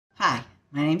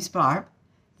My name's Barb.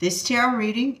 This tarot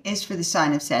reading is for the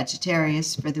sign of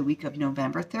Sagittarius for the week of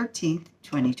November 13th,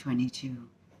 2022.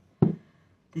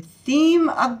 The theme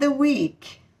of the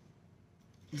week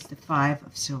is the Five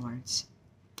of Swords.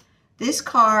 This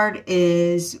card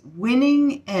is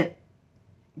winning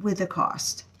with a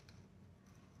cost.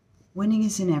 Winning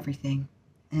isn't everything,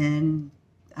 and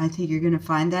I think you're going to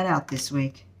find that out this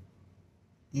week.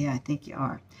 Yeah, I think you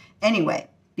are. Anyway,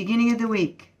 beginning of the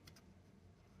week.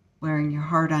 Wearing your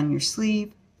heart on your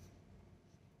sleeve.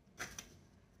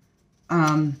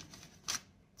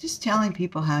 Just telling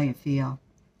people how you feel.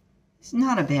 It's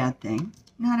not a bad thing.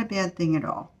 Not a bad thing at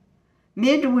all.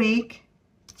 Midweek,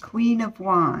 Queen of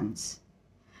Wands.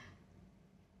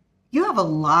 You have a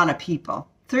lot of people.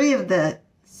 3 of the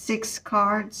 6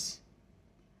 cards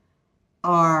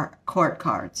are court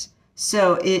cards.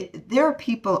 So there are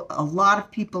people, a lot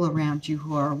of people around you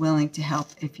who are willing to help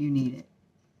if you need it.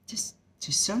 Just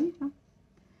so you know.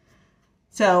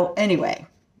 So anyway,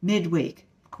 midweek,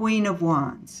 Queen of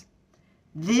Wands.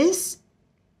 This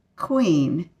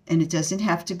queen, and it doesn't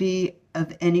have to be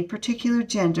of any particular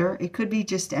gender, it could be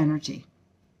just energy.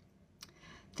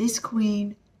 This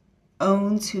queen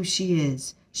owns who she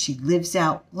is. She lives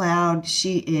out loud.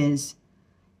 She is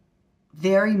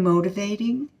very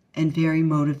motivating and very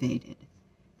motivated.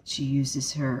 She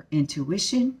uses her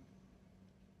intuition,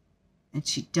 and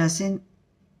she doesn't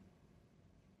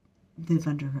live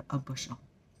under a bushel.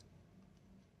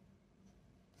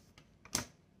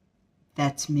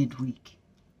 That's midweek.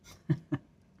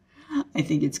 I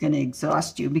think it's going to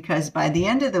exhaust you because by the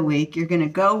end of the week, you're going to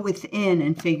go within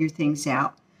and figure things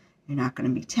out. You're not going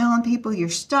to be telling people your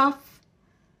stuff.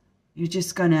 You're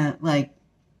just going to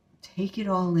take it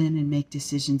all in and make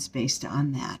decisions based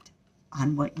on that,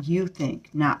 on what you think,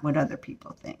 not what other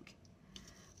people think.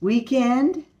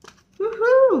 Weekend,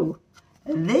 woohoo!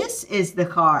 This is the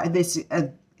card. It's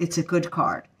a good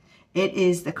card. It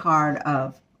is the card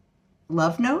of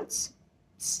love notes,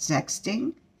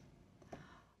 sexting,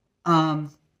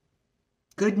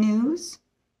 good news,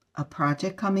 a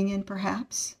project coming in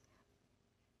perhaps.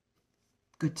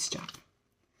 Good stuff.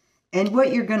 And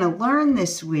what you're going to learn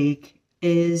this week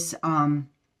is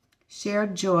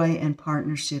shared joy and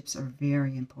partnerships are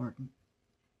very important.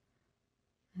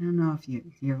 I don't know if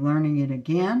you're learning it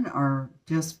again or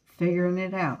just figuring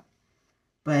it out.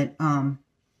 But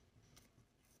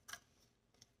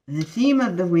the theme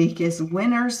of the week is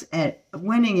winning at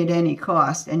any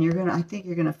cost. And I think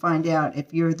you're gonna find out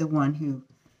if you're the one who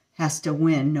has to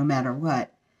win no matter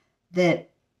what, that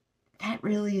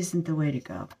really isn't the way to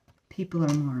go. People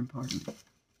are more important.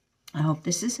 I hope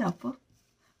this is helpful.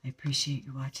 I appreciate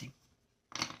you watching.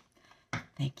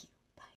 Thank you.